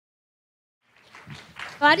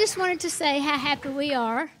Well, I just wanted to say how happy we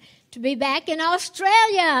are to be back in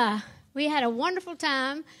Australia. We had a wonderful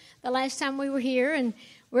time the last time we were here, and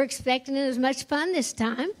we're expecting as much fun this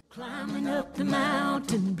time. Climbing up the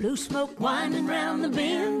mountain, blue smoke winding round the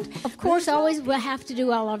bend. Of course, always we'll have to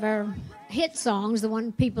do all of our hit songs, the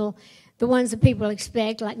ones that people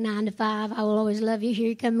expect, like 9 to 5, I Will Always Love You, Here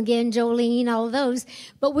You Come Again, Jolene, all of those.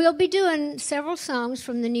 But we'll be doing several songs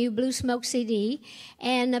from the new Blue Smoke CD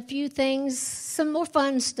and a few things, some more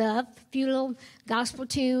fun stuff, a few little gospel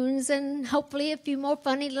tunes, and hopefully a few more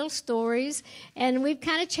funny little stories. And we've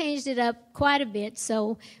kind of changed it up quite a bit,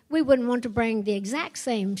 so we wouldn't want to bring the exact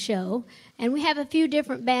same show. And we have a few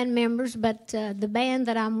different band members, but the band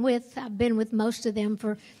that I'm with, I've been with most of them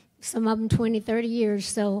for some of them 20, 30 years.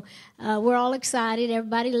 So we're all excited.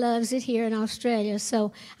 Everybody loves it here in Australia.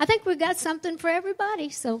 So I think we've got something for everybody.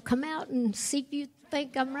 So come out and see if you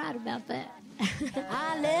think I'm right about that.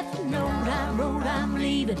 I left a note, I wrote I'm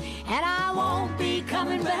leaving, and I won't be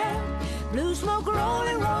coming back. Blue smoke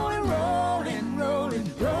rolling, rolling, rolling,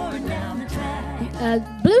 rolling, rolling down the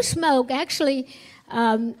track. Blue Smoke, actually,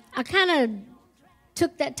 I kind of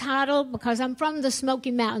took that title because I'm from the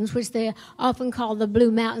Smoky Mountains, which they often call the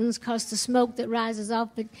Blue Mountains because the smoke that rises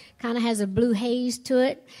off it kind of has a blue haze to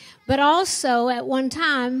it. But also, at one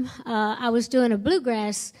time, I was doing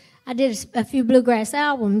I did a few bluegrass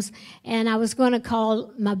albums, and I was going to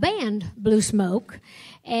call my band Blue Smoke.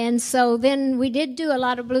 And so then we did do a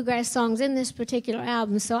lot of bluegrass songs in this particular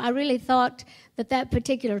album, so I really thought that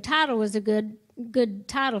particular title was a good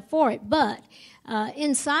title for it. But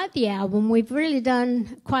inside the album, we've really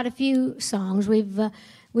done quite a few songs.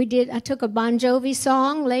 I took a Bon Jovi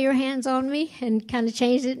song, Lay Your Hands on Me, and kind of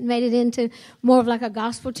changed it and made it into more of like a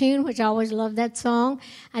gospel tune, which I always loved that song.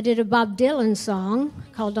 I did a Bob Dylan song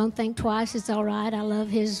called Don't Think Twice, It's All Right. I love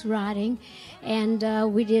his writing.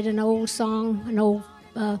 And we did an old song,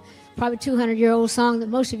 probably 200-year-old song that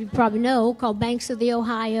most of you probably know called Banks of the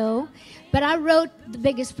Ohio. But I wrote the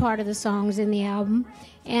biggest part of the songs in the album.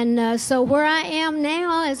 And so where I am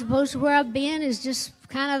now, as opposed to where I've been, is just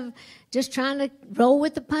kind of just trying to roll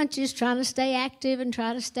with the punches, trying to stay active and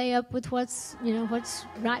try to stay up with what's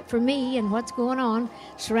right for me and what's going on.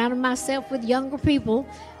 Surrounding myself with younger people,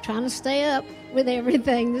 trying to stay up with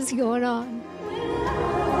everything that's going on.